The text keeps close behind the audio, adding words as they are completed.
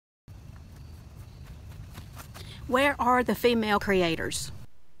Where are the female creators?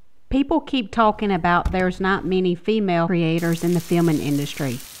 People keep talking about there's not many female creators in the filming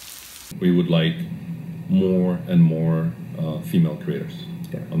industry. We would like more and more female creators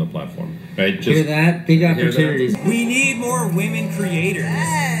on the platform. Right? Just hear that? Big opportunities. We need more women creators.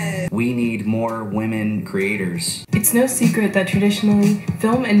 Yes. We need more women creators. It's no secret that traditionally,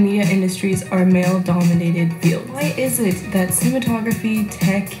 film and media industries are male-dominated fields. Why is it that cinematography,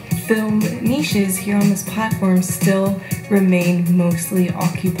 tech, film niches here on this platform still remain mostly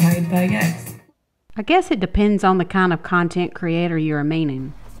occupied by guys? I guess it depends on the kind of content creator you're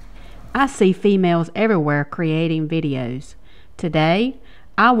meaning. I see females everywhere creating videos. Today,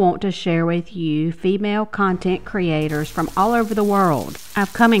 I want to share with you female content creators from all over the world.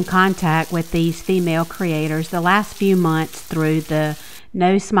 I've come in contact with these female creators the last few months through the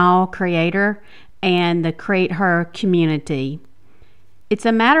No Small Creator and the Create Her community. It's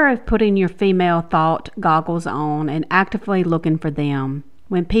a matter of putting your female thought goggles on and actively looking for them.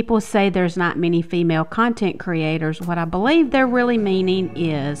 When people say there's not many female content creators, what I believe they're really meaning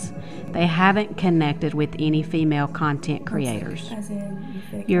is they haven't connected with any female content creators.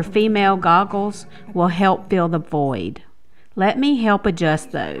 Your female goggles will help fill the void. Let me help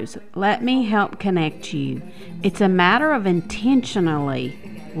adjust those. Let me help connect you. It's a matter of intentionally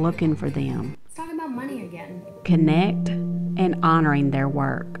looking for them. Let's talk about money again. Connect and honoring their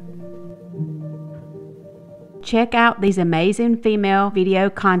work. Check out these amazing female video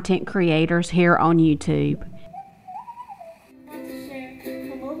content creators here on YouTube.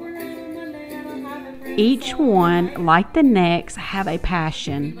 Each one, like the next, have a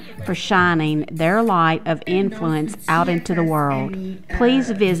passion for shining their light of influence out into the world. Please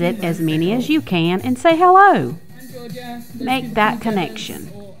visit as many as you can and say hello. Make that connection.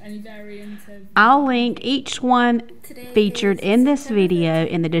 I'll link each one featured in this video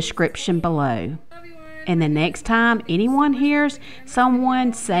in the description below. And the next time anyone hears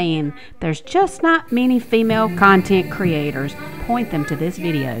someone saying there's just not many female content creators, point them to this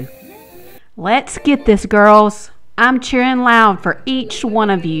video. Let's get this, girls. I'm cheering loud for each one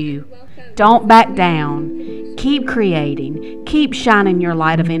of you. Don't back down. Keep creating. Keep shining your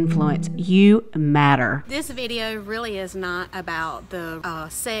light of influence. You matter. This video really is not about the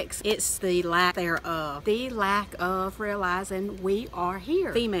sex. It's the lack thereof. The lack of realizing we are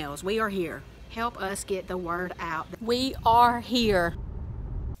here. Females, we are here. Help us get the word out. We are here.